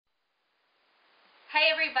Hey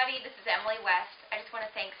everybody, this is Emily West. I just want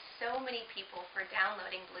to thank so many people for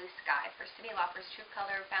downloading Blue Sky for Cyndi Lauper's True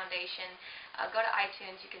Color Foundation. Go to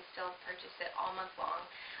iTunes, you can still purchase it all month long.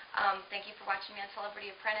 Thank you for watching me on Celebrity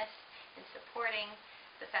Apprentice and supporting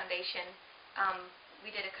the foundation.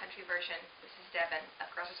 We did a country version. This is Devin of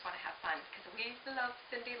Girls Just Want to Have Fun because we love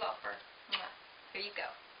Cyndi Lauper. Here you go.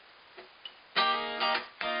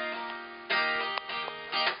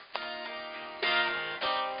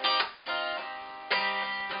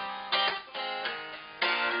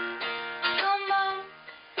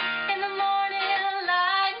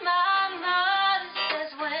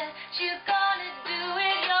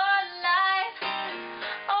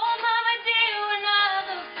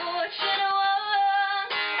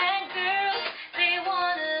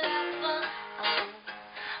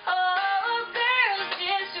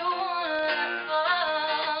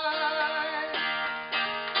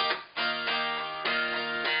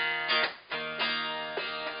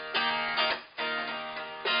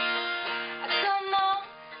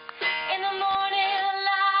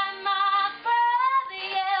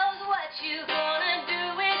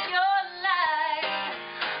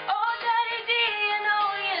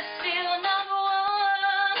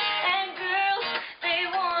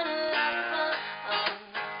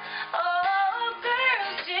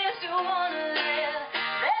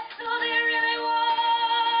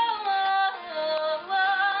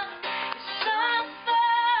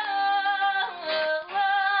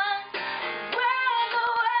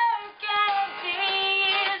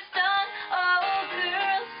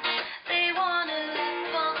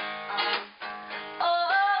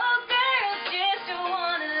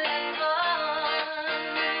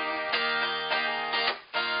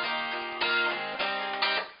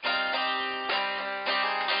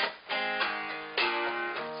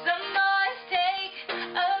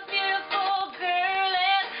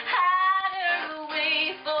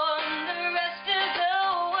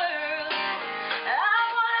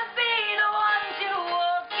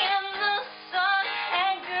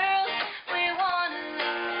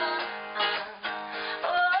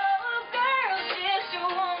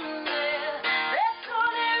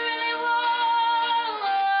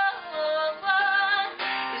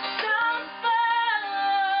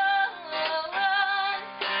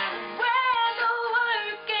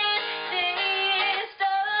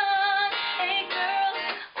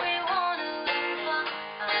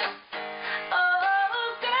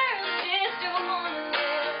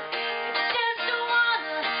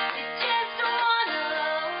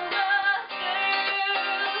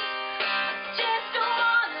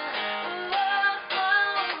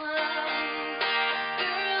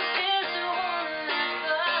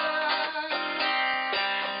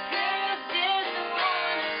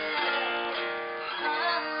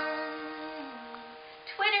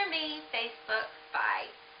 Facebook,